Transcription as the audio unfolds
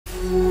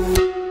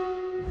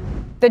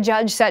The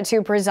judge set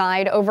to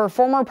preside over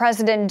former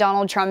President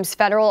Donald Trump's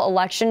federal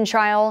election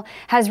trial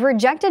has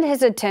rejected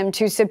his attempt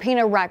to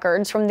subpoena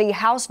records from the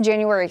House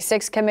January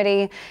 6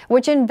 committee,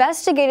 which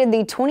investigated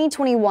the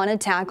 2021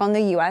 attack on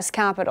the U.S.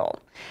 Capitol.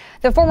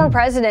 The former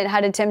president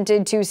had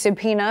attempted to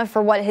subpoena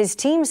for what his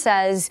team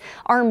says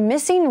are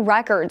missing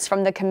records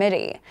from the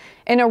committee.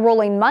 In a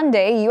ruling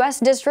Monday, U.S.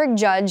 District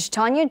Judge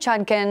Tanya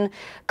Chutkan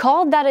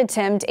called that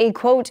attempt a,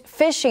 quote,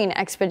 fishing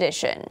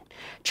expedition.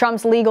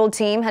 Trump's legal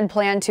team had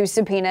planned to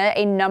subpoena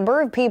a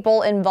number of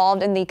people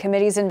involved in the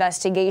committee's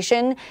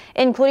investigation,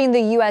 including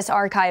the U.S.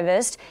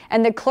 archivist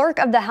and the clerk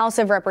of the House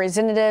of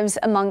Representatives,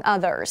 among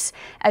others,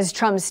 as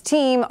Trump's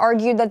team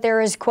argued that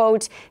there is,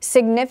 quote,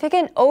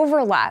 significant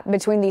overlap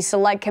between the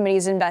Select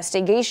Committee's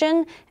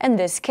investigation and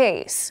this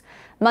case.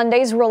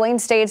 Monday's ruling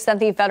states that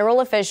the federal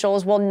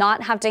officials will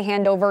not have to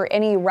hand over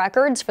any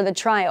records for the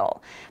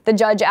trial. The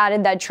judge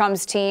added that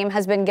Trump's team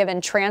has been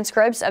given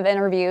transcripts of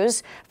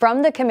interviews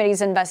from the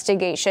committee's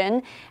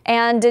investigation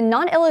and did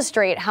not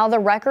illustrate how the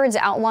records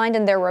outlined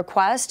in their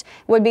request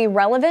would be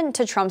relevant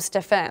to Trump's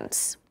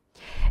defense.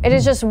 It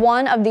is just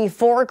one of the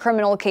 4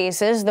 criminal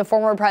cases the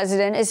former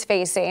president is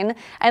facing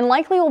and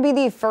likely will be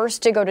the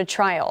first to go to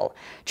trial.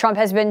 Trump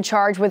has been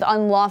charged with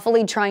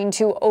unlawfully trying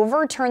to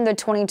overturn the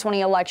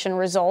 2020 election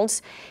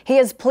results. He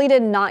has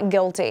pleaded not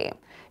guilty.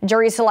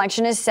 Jury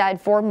selection is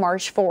set for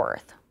March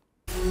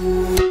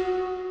 4th.